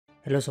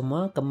Halo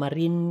semua,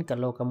 kemarin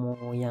kalau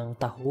kamu yang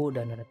tahu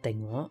dan ada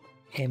tengok,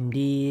 AMD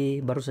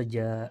baru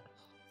saja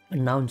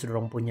announce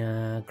dorong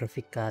punya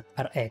Grafik Kad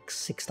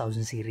RX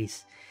 6000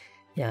 series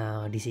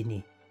yang di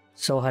sini.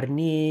 So hari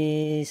ini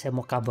saya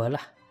mau kabar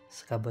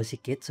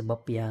sikit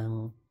sebab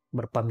yang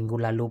beberapa minggu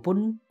lalu pun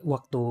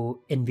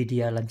waktu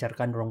Nvidia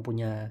lancarkan dorong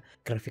punya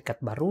Grafik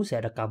Kad baru,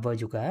 saya ada cover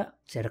juga.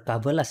 Saya ada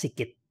cover lah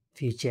sikit,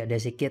 future ada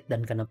sikit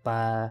dan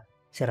kenapa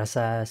saya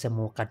rasa saya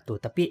mau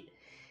kartu.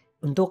 Tapi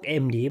untuk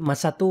AMD,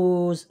 masa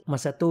tu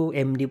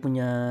AMD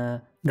punya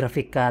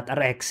Grafik Kad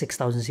RX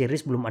 6000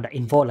 series belum ada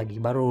info lagi,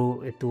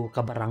 baru itu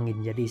kabar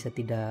angin. Jadi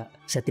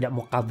saya tidak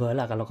mau cover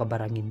lah kalau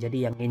kabar angin.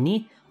 Jadi yang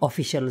ini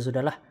official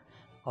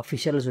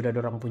sudah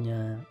dorang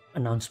punya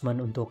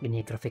announcement untuk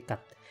ini Grafik Kad.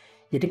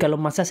 Jadi kalau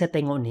masa saya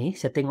tengok nih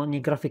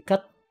Grafik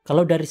Kad,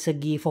 kalau dari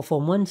segi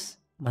performance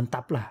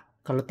mantap lah.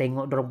 Kalau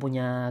tengok dorang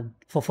punya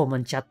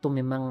performance chart tuh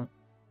memang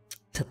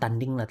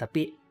setanding lah,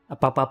 tapi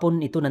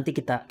apapun itu nanti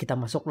kita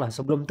masuk lah.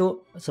 Sebelum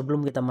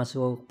kita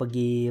masuk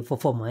pergi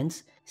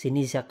performance,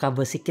 sini saya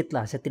cover sikit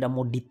lah. Saya tidak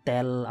mau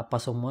detail apa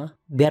semua,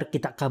 biar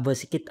kita cover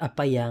sikit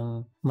apa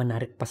yang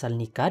menarik pasal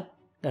nikah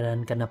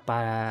dan kenapa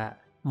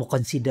mau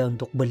consider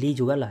untuk beli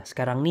juga lah.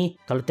 Sekarang nih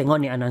kalau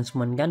tengok nih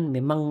announcement kan,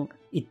 memang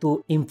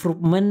itu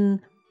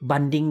improvement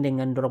banding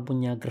dengan dorang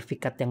punya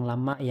Grafik Kad yang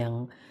lama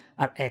yang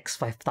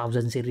RX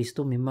 5000 series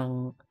tuh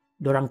memang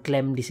dorang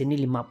klaim di sini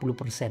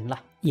 50%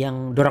 lah.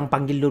 Yang dorang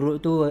panggil dulu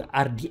itu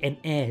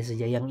RDNA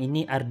saja. Yang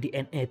ini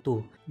RDNA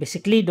tuh.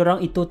 Basically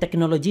dorang itu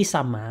teknologi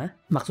sama.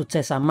 Maksud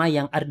saya sama,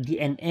 yang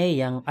RDNA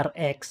yang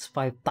RX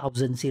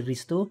 5000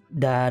 series tuh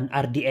dan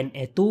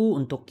RDNA tuh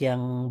untuk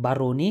yang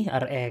baru nih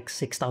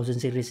RX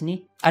 6000 series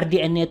nih.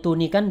 RDNA tuh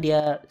nih kan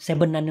dia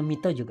 7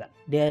 nanometer juga.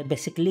 Dia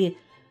basically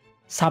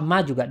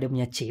sama juga dia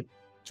punya chip.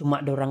 Cuma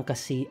dorang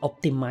kasih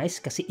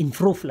optimize, kasih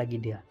improve lagi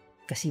dia.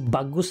 Kasih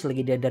bagus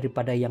lagi dia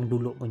daripada yang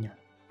dulu punya.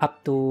 Up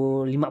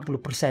to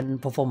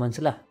 50% performance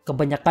lah.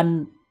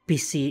 Kebanyakan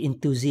PC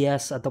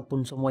enthusiast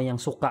ataupun semua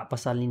yang suka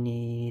pasal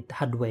ini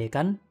hardware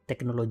kan,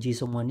 teknologi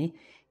semua nih,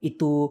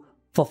 itu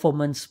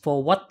performance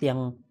for what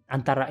yang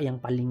antara yang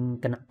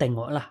paling kena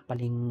tengok lah,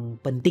 paling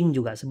penting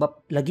juga.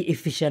 Sebab lagi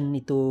efficient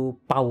itu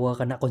power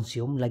kena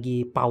consume,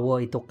 lagi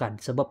power itu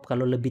kan. Sebab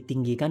kalau lebih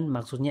tinggi kan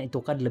maksudnya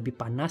itu kan lebih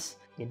panas.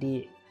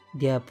 Jadi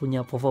dia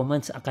punya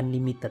performance akan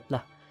limited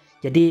lah.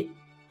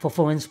 Jadi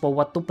performance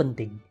forward tuh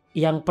penting.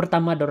 Yang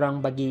pertama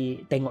dorang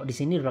bagi tengok di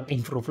sini, dorang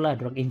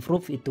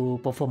improve itu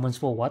performance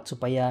forward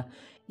supaya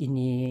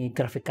ini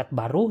Grafik Kad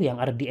baru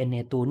yang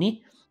RDNA itu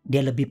nih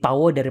dia lebih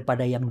power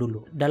daripada yang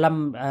dulu.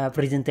 Dalam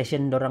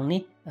presentation dorang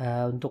nih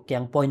untuk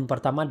yang poin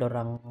pertama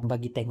dorang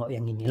bagi tengok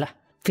yang inilah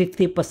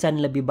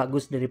 50% lebih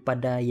bagus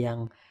daripada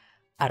yang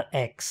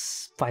RX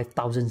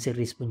 5000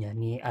 series punya.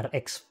 Nih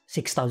RX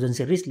 6000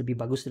 series lebih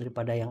bagus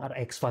daripada yang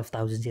RX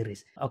 5000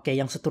 series. Oke,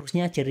 yang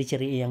seterusnya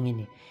ciri-ciri yang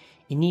ini.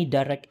 Ini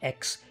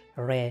DirectX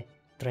Ray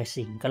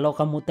Tracing. Kalau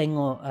kamu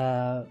tengok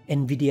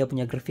Nvidia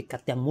punya Grafik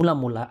Kad yang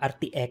mula-mula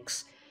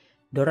RTX,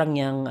 dorang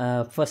yang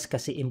first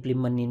kasih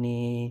implement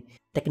ini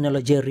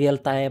teknologi real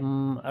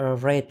time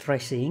ray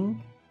tracing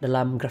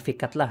dalam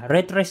Grafik Kad lah.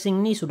 Ray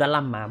tracing ini sudah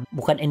lama,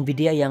 bukan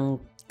Nvidia yang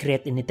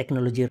create ini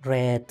teknologi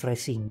ray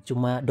tracing.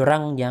 Cuma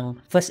dorang yang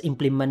first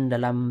implement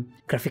dalam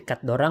Grafik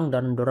Kad dorang,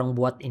 dan dorang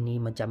buat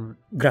ini macam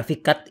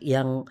Grafik Kad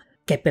yang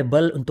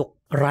capable untuk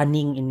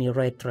running ini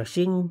ray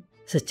tracing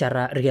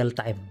secara real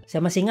time.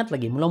 Saya masih ingat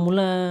lagi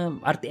mula-mula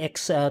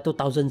RTX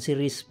 2000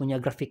 series punya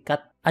Grafik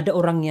Kad, ada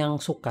orang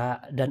yang suka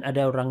dan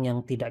ada orang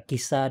yang tidak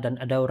kisah dan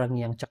ada orang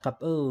yang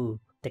cakap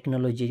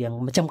teknologi yang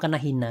macam kena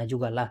hina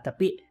juga lah.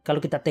 Tapi kalau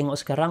kita tengok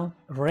sekarang,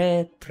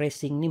 ray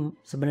tracing ini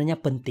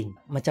sebenarnya penting.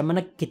 Macam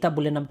mana kita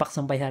boleh nampak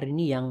sampai hari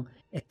ini yang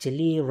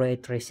actually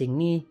ray tracing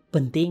ini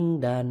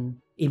penting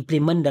dan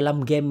implement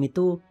dalam game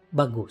itu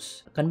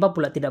bagus. Kenapa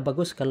pula tidak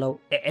bagus kalau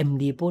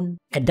AMD pun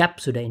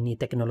adapt sudah ini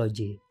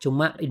teknologi.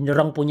 Cuma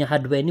dorang punya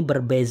hardware ini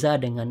berbeza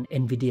dengan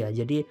Nvidia.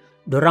 Jadi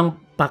dorang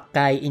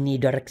pakai ini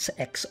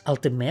DirectX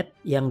Ultimate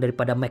yang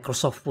daripada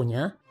Microsoft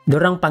punya.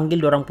 Dorang panggil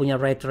dorang punya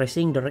ray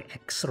tracing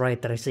DirectX Ray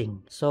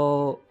Tracing. So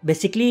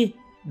basically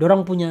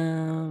dorang punya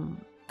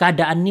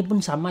keadaan ini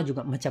pun sama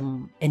juga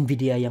macam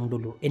Nvidia yang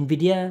dulu.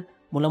 Nvidia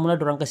mula-mula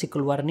dorang kasih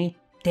keluar nih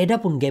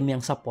tidak pun game yang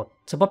support.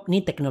 Sebab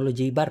ini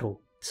teknologi baru.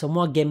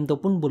 Semua game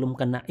itu pun belum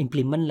kena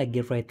implement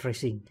lagi ray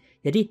tracing.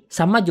 Jadi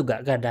sama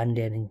juga keadaan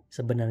dia nih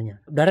sebenarnya.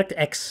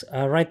 DirectX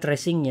ray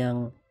tracing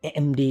yang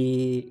AMD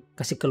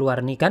kasih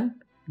keluar nih kan,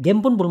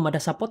 game pun belum ada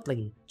support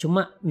lagi.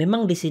 Cuma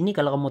memang di sini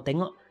kalau kamu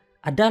tengok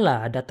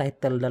ada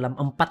title dalam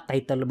 4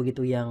 title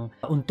begitu yang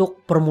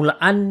untuk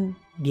permulaan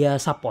dia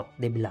support,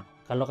 dia bilang.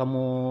 Kalau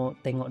kamu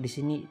tengok di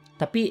sini,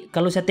 tapi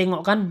kalau saya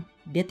tengok kan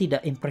dia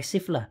tidak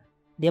impresif lah.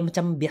 Dia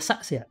macam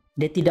biasa sih ya.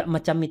 Dia tidak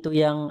macam itu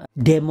yang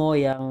demo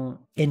yang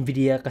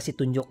Nvidia kasih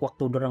tunjuk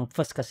waktu dorang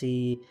first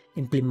kasih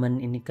implement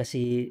ini,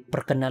 kasih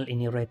perkenal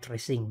ini ray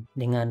tracing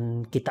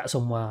dengan kita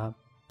semua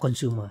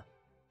consumer.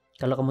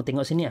 Kalau kamu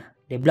tengok sini ya,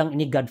 dia bilang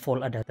ini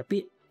Godfall ada,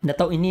 tapi nggak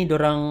tahu ini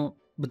dorang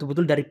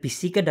betul-betul dari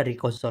PC ke dari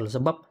konsol,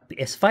 sebab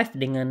PS5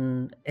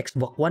 dengan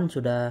Xbox One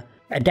sudah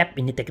adapt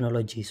ini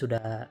teknologi,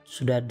 sudah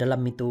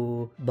dalam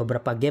itu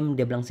beberapa game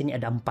dia bilang sini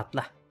ada 4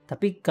 lah.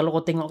 Tapi kalau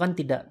kau tengok kan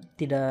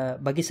tidak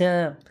bagi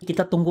saya,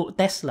 kita tunggu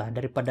tes lah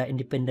daripada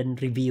independent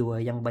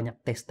reviewer yang banyak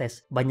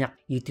tes banyak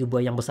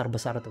YouTuber yang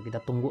besar-besar tuh,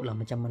 kita tunggu lah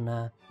macam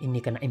mana ini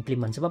kena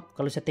implement. Sebab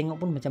kalau saya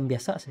tengok pun macam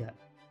biasa saja.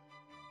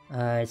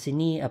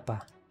 Sini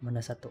apa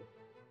mana satu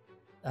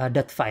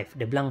 .5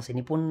 dia bilang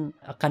sini pun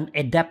akan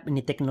adapt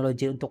ini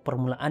teknologi untuk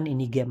permulaan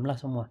ini game lah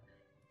semua.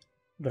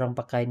 Dorang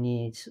pakai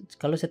ini.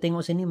 Kalau saya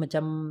tengok sini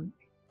macam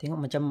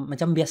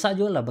biasa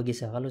juga lah bagi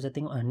saya. Kalau saya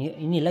tengok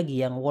ini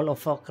lagi yang World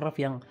of Warcraft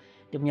yang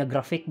dia punya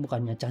grafik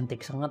bukannya cantik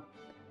sangat.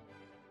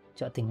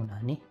 Coba tengok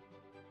nih.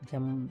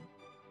 Macam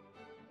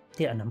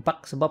tidak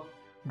nampak sebab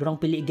dorang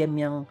pilih game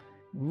yang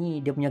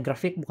ini dia punya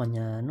grafik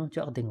bukannya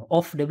coba tengok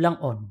off, dia bilang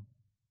on.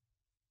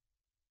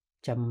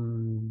 Macam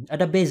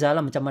ada beza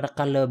lah, macam ada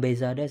color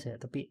beza dia saya,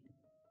 tapi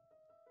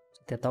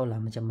saya tahu lah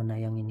macam mana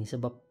yang ini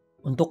sebab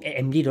untuk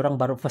AMD dorang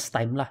baru first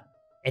time lah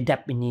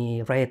adapt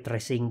ini ray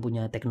tracing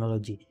punya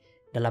teknologi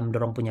dalam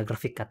dorong punya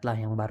grafik card lah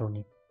yang baru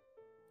nih.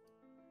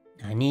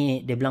 Nah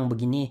ini dia bilang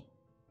begini,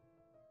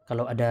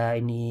 kalau ada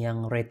ini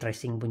yang ray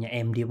tracing punya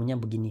AMD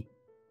punya begini.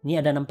 Ini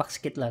ada nampak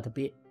sedikit lah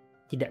tapi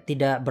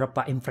tidak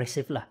berapa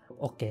impresif lah.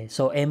 Oke,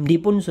 so AMD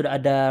pun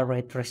sudah ada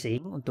ray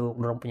tracing untuk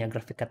dorong punya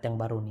grafik card yang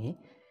baru nih.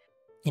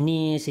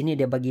 Ini sini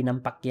dia bagi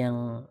nampak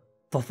yang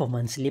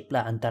performance slip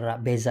lah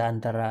beza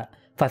antara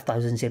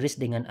 5000 series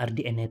dengan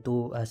RDNA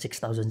itu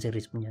 6000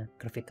 series punya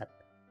grafik card.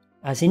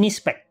 Sini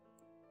spek.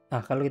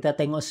 Kalau kita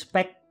tengok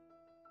spek,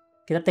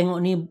 kita tengok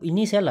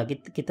ini saya lah,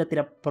 kita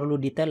tidak perlu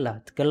detail lah.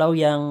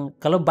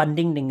 Kalau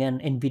banding dengan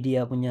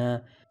Nvidia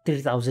punya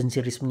 3000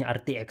 series punya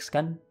RTX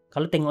kan,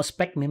 kalau tengok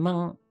spek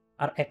memang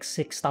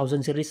RX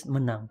 6000 series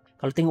menang.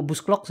 Kalau tengok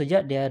boost clock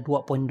saja dia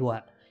 2.2.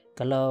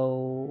 Kalau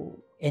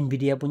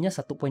Nvidia punya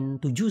 1.7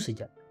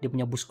 saja dia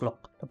punya boost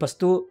clock. Lepas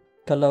tu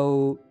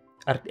kalau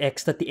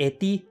RTX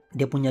 3080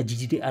 dia punya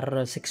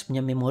GDDR6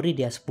 punya memori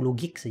dia 10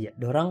 GB saja,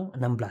 dorang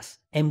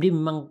 16. AMD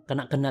memang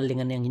kena kenal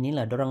dengan yang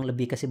inilah, dorang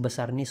lebih kasih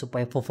besar nih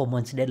supaya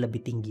performance dia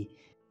lebih tinggi.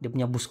 Dia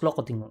punya boost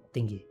clock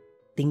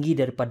tinggi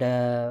daripada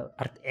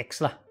RTX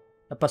lah.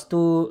 Lepas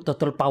tu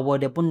total power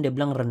dia pun dia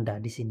bilang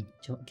rendah di sini.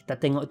 Cuma kita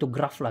tengok itu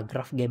graf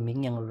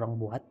gaming yang orang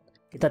buat.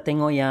 Kita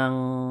tengok yang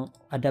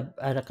ada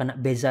kena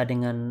beza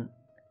dengan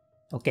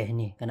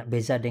ini kena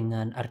beza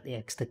dengan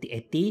RTX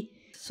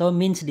 3080. So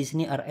means di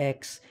sini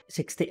RX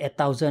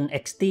 68000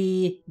 XT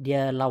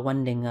dia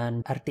lawan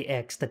dengan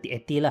RTX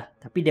 3080 lah.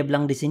 Tapi dia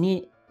bilang di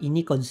sini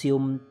ini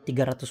consume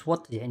 300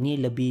 watt ya. Ini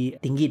lebih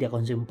tinggi dia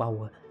consume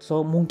power.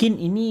 So mungkin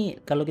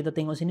ini kalau kita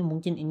tengok sini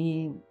mungkin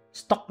ini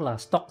stok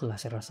lah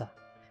saya rasa.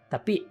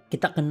 Tapi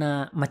kita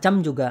kena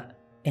macam juga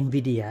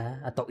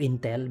Nvidia atau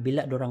Intel,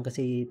 bila dorang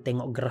kasih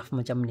tengok graf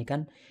macam ini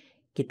kan,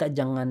 kita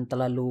jangan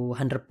terlalu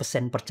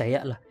 100%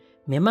 percaya lah.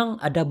 Memang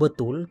ada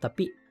betul,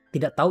 tapi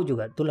tidak tahu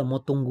juga. Itulah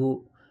mau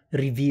tunggu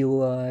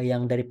review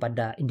yang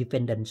daripada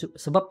independen.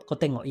 Sebab kau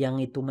tengok yang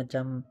itu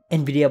macam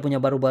Nvidia punya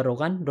baru-baru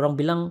kan, dorang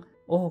bilang,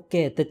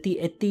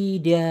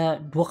 3080 dia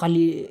 2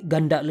 kali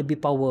ganda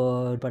lebih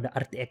power daripada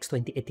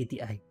RTX 2080 Ti.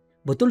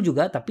 Betul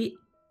juga, tapi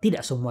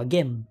tidak semua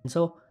game.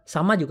 So,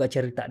 sama juga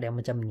cerita dia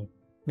macam ni.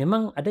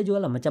 Memang ada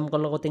juga lah, macam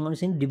kalau kau tengok di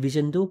sini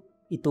Division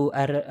 2 itu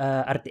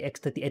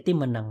RTX 3080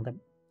 menang.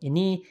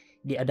 Ini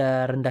dia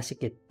ada rendah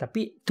sikit.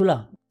 Tapi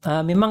itulah,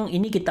 memang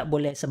ini kita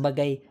boleh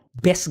sebagai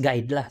best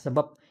guide lah,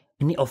 sebab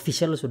ini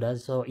official sudah.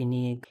 So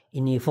ini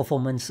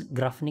performance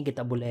graph ni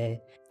kita boleh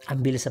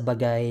ambil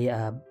sebagai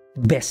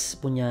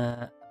best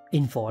punya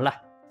info lah.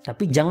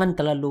 Tapi jangan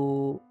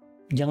terlalu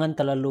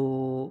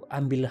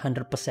ambil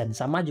 100%.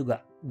 Sama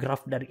juga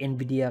graf dari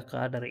Nvidia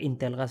kah, dari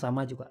Intel kah,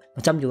 sama juga.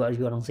 Macam juga di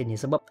orang sini.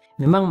 Sebab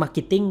memang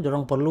marketing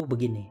dorang perlu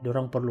begini.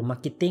 Dorang perlu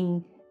marketing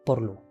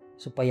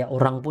supaya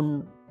orang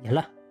pun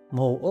yalah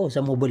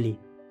saya mau beli.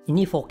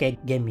 Ini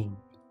 4K gaming.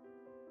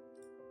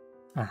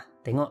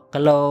 Tengok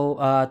kalau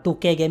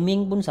 2K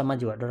gaming pun sama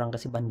juga, dorang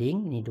kasih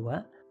banding ini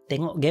dua.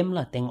 Tengok game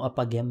lah, tengok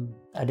apa game.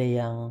 Ada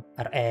yang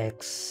RX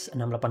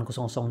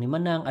 6800 ni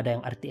menang, ada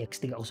yang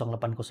RTX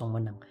 3080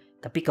 menang.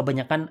 Tapi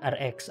kebanyakan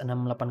RX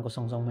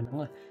 6800 menang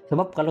lah.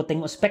 Sebab kalau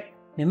tengok spek,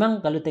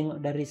 memang kalau tengok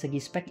dari segi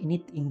spek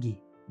ini tinggi.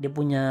 Dia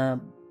punya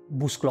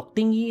boost clock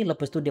tinggi,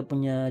 lepas tu dia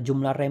punya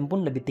jumlah RAM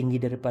pun lebih tinggi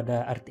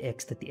daripada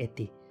RTX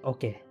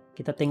 3080.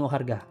 Kita tengok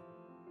harga.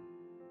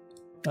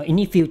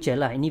 Ini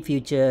future lah, ini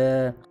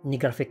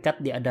graphic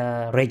card dia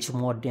ada rage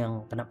mode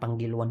yang kena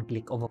panggil one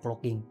click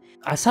overclocking.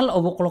 Asal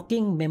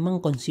overclocking memang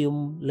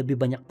consume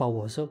lebih banyak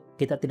power, so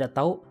kita tidak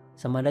tahu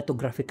sama ada tu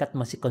graphic card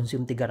masih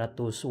consume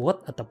 300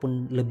 watt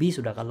ataupun lebih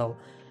sudah kalau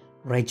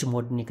rage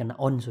mode ni kena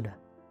on sudah.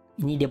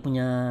 Ini dia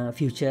punya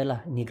future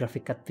lah, ini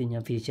graphic card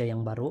punya future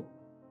yang baru.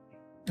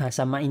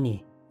 Sama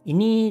ini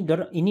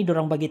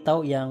dorang bagi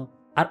tahu yang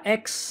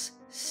RX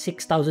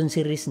 6000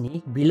 series ni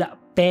bila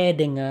pair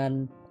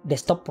dengan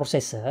desktop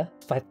processor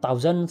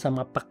 5000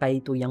 sama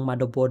pakai itu yang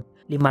motherboard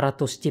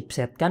 500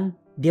 chipset kan,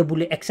 dia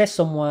boleh akses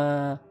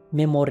semua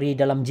memori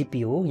dalam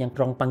GPU yang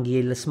orang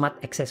panggil Smart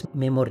Access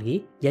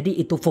Memory. Jadi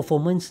itu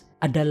performance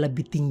ada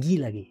lebih tinggi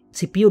lagi.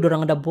 CPU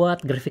dorang ada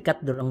buat, grafik card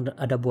dorang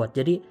ada buat.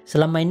 Jadi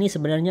selama ini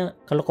sebenarnya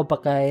kalau kau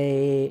pakai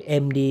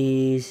AMD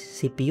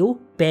CPU,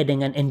 pair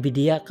dengan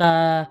Nvidia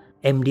kah,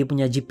 AMD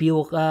punya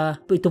GPU kah,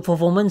 itu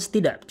performance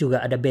tidak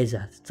juga ada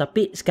beza.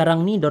 Tapi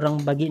sekarang nih dorang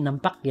bagi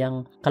nampak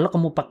yang kalau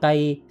kamu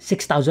pakai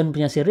 6000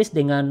 punya series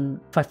dengan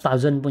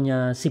 5000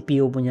 punya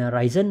CPU punya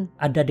Ryzen,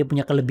 ada dia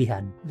punya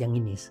kelebihan. Yang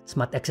ini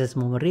Smart Access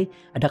Memory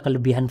ada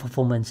kelebihan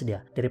performance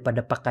dia daripada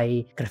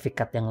pakai graphic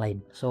card yang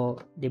lain. So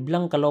dia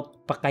bilang kalau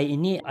pakai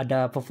ini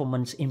ada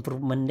performance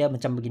improvement dia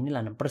macam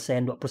beginilah,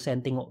 6%,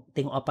 2%,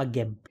 tengok apa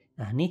game.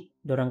 Nah nih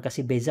dorang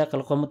kasih beza.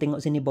 Kalau kamu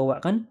tengok sini bawah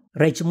kan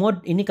rage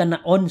mode ini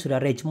karena on sudah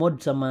rage mode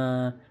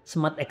sama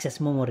Smart Access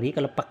Memory.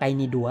 Kalau pakai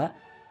ini dua,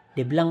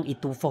 dia bilang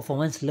itu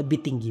performance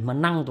lebih tinggi,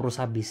 menang terus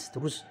habis.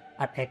 Terus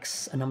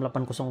RX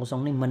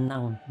 6800 ini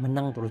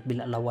menang terus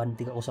bila lawan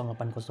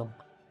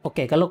 3080.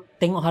 Oke, kalau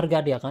tengok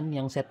harga dia kan,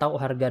 yang saya tahu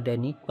harga dia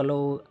nih,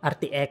 kalau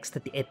RTX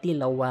 3080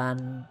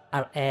 lawan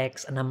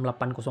RX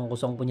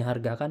 6800 punya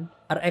harga kan,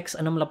 RX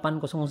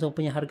 6800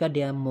 punya harga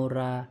dia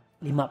murah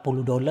 $50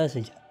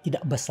 saja,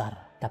 tidak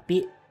besar.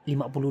 Tapi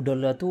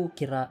 $50 tuh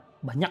kira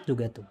banyak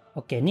juga tuh.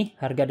 Oke, nih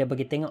harga dia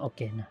bagi tengok.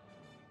 Oke, nah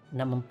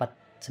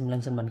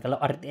 6499. Kalau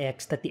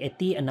RTX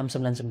 3080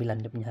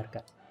 699 dia punya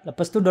harga.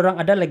 Lepas tu dorang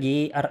ada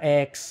lagi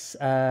RX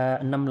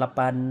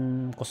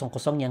 6800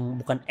 yang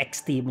bukan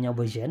XT punya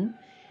version.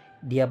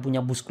 Dia punya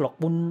boost clock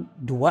pun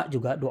 2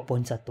 juga,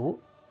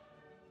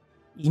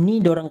 2.1. Ini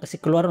dorang kasih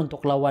keluar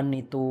untuk lawan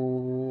itu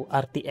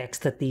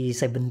RTX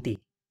 3070.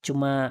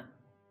 Cuma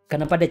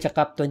kenapa dia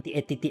cakap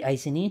 2080 Ti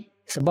sini?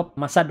 Sebab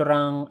masa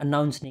dorang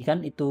announce nih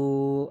kan itu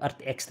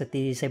RTX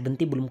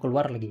 3070 belum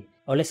keluar lagi.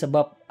 Oleh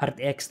sebab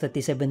RTX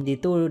 3070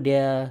 itu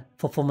dia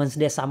performance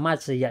dia sama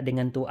saja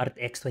dengan tuh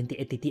RTX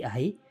 2080 Ti.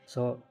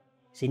 So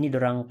sini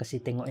dorang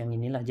kasih tengok yang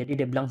inilah. Jadi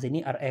dia bilang sini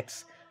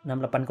RX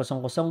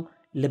 6800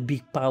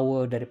 lebih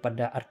power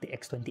daripada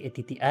RTX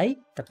 2080 Ti,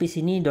 tapi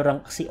sini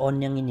dorang kasih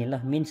on yang inilah,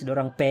 means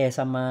dorang pair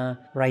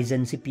sama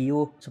Ryzen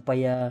CPU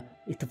supaya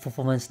itu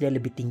performance dia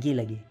lebih tinggi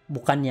lagi,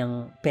 bukan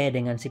yang pair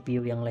dengan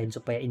CPU yang lain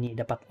supaya ini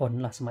dapat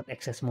on lah Smart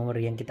Access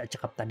Memory yang kita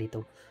cakap tadi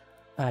itu.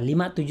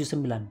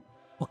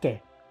 579.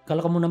 Oke,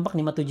 kalau kamu nampak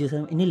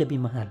 579 ini lebih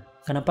mahal.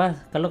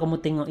 Kenapa? Kalau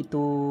kamu tengok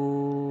itu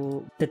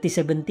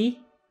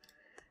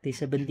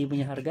 3070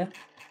 punya harga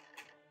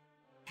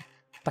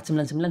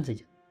 499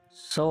 saja.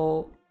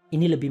 So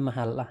ini lebih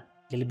mahal lah.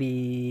 Dia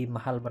lebih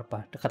mahal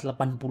berapa? Dekat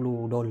 $80.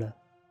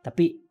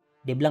 Tapi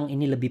dia bilang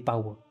ini lebih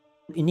power.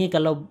 Ini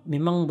kalau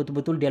memang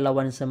betul-betul dia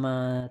lawan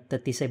sama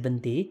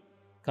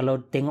 3070, kalau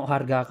tengok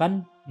harga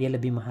kan dia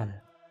lebih mahal.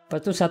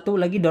 Lepas itu satu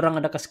lagi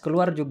dorang ada kasih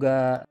keluar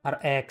juga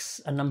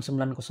RX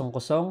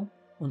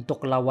 6900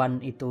 untuk lawan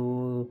itu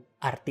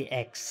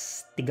RTX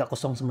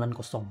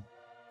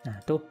 3090. Nah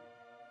tuh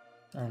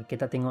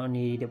kita tengok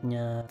nih dia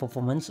punya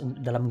performance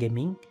dalam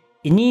gaming.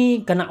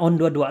 Ini kena on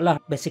dua-dua lah.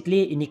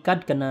 Basically ini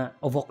card kena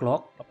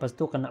overclock. Lepas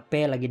itu kena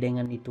pair lagi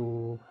dengan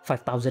itu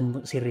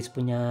 5000 series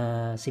punya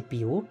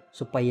CPU.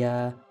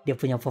 Supaya dia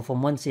punya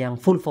performance yang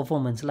full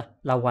performance lah.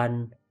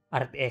 Lawan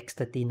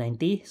RTX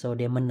 3090. So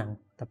dia menang.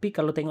 Tapi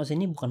kalau tengok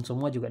sini bukan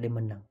semua juga dia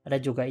menang. Ada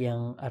juga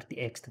yang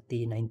RTX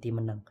 3090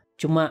 menang.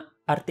 Cuma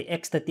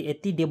RTX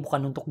 3080 dia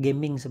bukan untuk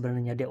gaming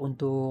sebenarnya. Dia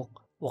untuk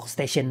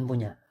workstation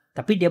punya.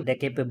 Tapi dia udah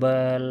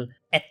capable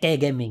 8K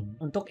gaming.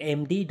 Untuk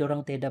AMD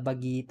dorang tidak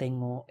bagi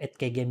tengok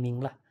 8K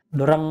gaming lah.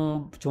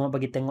 Dorang cuma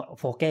bagi tengok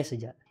 4K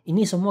saja.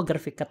 Ini semua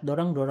graphic card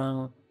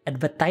dorang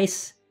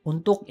advertise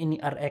untuk ini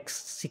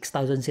RX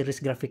 6000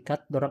 series graphic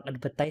card. Dorang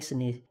advertise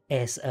ini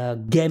as a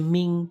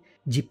gaming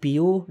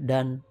GPU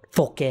dan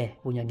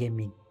 4K punya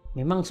gaming.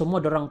 Memang semua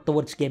dorang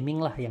towards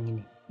gaming lah yang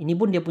ini. Ini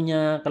pun dia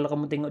punya, kalau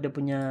kamu tengok dia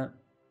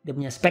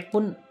punya spek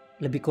pun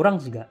lebih kurang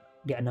juga.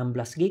 Dia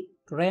 16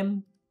 GB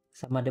RAM.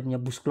 Sama dia punya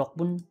boost clock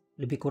pun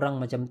lebih kurang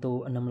macam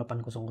tuh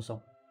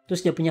 6800. Terus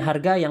dia punya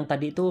harga yang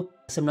tadi itu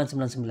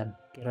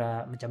 999.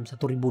 Kira macam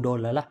 $1000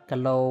 lah.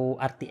 Kalau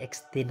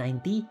RTX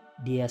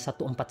 3090 dia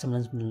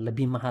 1499,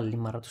 lebih mahal,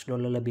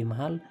 $500 lebih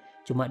mahal.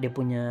 Cuma dia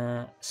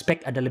punya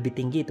spek ada lebih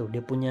tinggi tuh.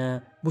 Dia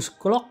punya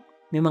boost clock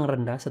memang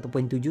rendah 1.7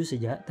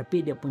 saja,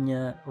 tapi dia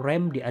punya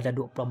RAM dia ada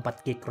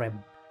 24 GB RAM.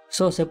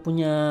 So saya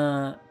punya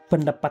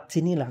pendapat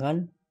sini lah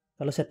kan.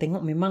 Kalau saya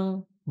tengok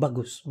memang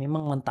bagus,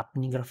 memang mantap,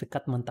 ini grafik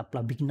card mantap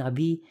lah. BIG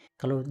NAVI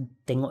kalau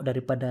tengok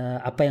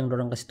daripada apa yang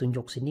dorang kasih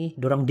tunjuk sini,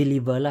 dorang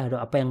deliver lah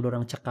apa yang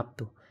dorang cakap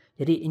tuh.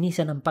 Jadi ini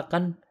saya nampak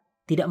kan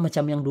tidak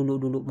macam yang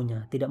dulu-dulu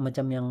punya, tidak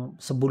macam yang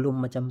sebelum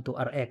macam tuh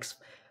RX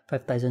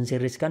 5000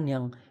 series kan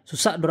yang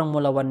susah dorang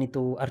mau lawan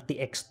itu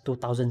RTX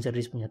 2000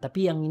 series punya.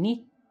 Tapi yang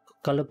ini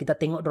kalau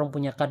kita tengok dorang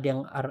punya card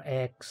yang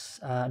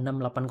RX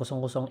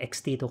 6800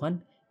 XT itu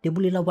kan, dia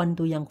boleh lawan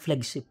tuh yang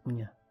flagship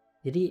punya.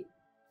 Jadi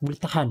boleh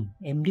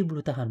tahan, AMD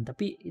boleh tahan.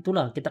 Tapi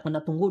itulah kita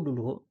kena tunggu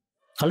dulu.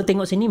 Kalau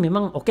tengok sini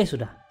memang oke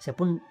sudah. Saya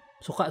pun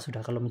suka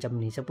sudah kalau macam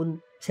ini.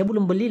 Saya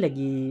belum beli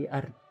lagi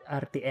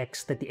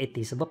RTX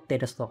 3080 sebab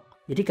tidak stok.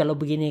 Jadi kalau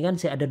begini kan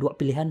saya ada dua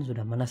pilihan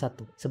sudah, mana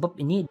satu. Sebab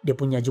ini dia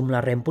punya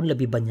jumlah RAM pun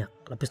lebih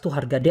banyak. Lepas itu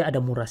harga dia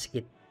ada murah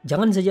sedikit.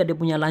 Jangan saja dia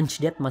punya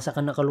launch date, masa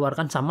kena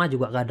keluarkan sama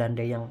juga keadaan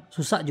dia, yang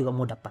susah juga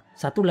mau dapat.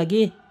 Satu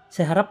lagi,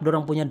 saya harap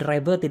dorang punya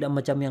driver tidak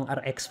macam yang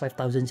RX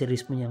 5000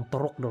 series punya, yang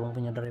torok. Dorang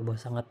punya driver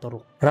sangat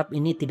torok. Harap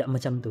ini tidak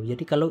macam tuh.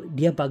 Jadi kalau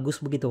dia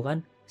bagus begitu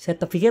kan, saya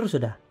terpikir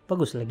sudah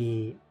bagus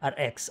lagi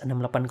RX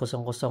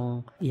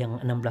 6800 yang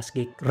 16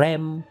 GB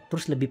RAM,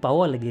 terus lebih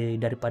power lagi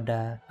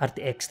daripada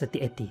RTX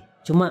 3080.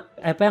 Cuma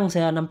apa yang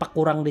saya nampak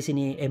kurang di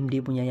sini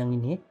AMD punya yang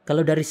ini,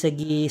 kalau dari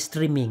segi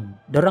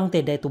streaming, dorang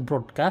tidak itu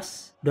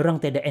broadcast, dorang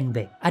tidak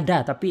NB.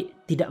 Ada tapi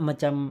tidak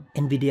macam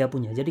Nvidia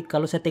punya. Jadi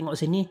kalau saya tengok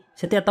sini,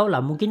 saya tidak tahu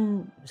lah,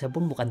 mungkin saya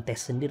pun bukan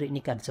tes sendiri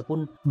ini kan, saya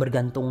pun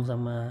bergantung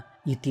sama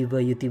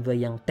YouTuber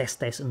yang tes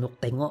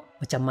untuk tengok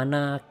macam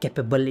mana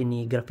capable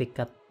ini Grafik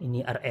Kad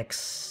ini RX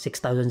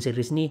 6000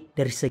 series ini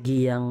dari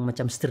segi yang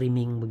macam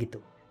streaming begitu.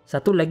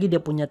 Satu lagi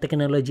dia punya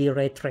teknologi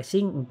ray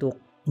tracing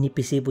untuk ini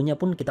PC punya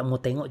pun kita mau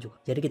tengok juga.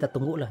 Jadi kita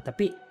tunggulah.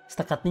 Tapi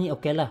setakat ini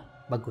oke lah,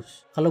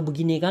 bagus. Kalau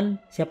begini kan,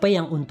 siapa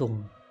yang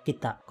untung?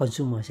 Kita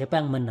konsumer. Siapa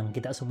yang menang?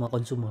 Kita semua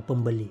konsumer,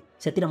 pembeli.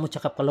 Saya tidak mau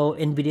cakap kalau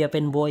Nvidia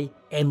fanboy,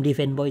 AMD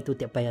fanboy itu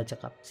tiap payah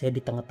cakap. Saya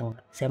di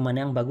tengah-tengah. Saya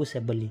mana yang bagus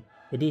saya beli.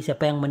 Jadi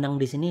siapa yang menang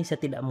di sini, saya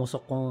tidak mau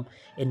sokong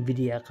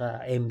Nvidia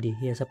ke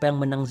AMD. Ya, siapa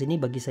yang menang sini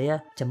bagi saya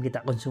macam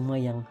kita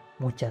konsumer yang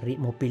mau cari,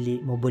 mau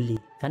pilih, mau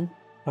beli, kan?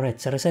 Alright,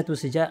 saya rasa itu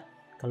saja.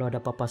 Kalau ada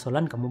apa-apa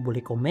soalan, kamu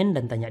boleh komen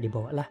dan tanya di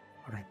bawah lah.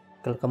 Alright.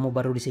 Kalau kamu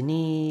baru di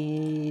sini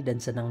dan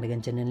senang dengan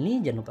channel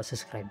ini, jangan lupa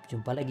subscribe.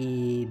 Jumpa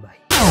lagi.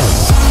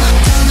 Bye.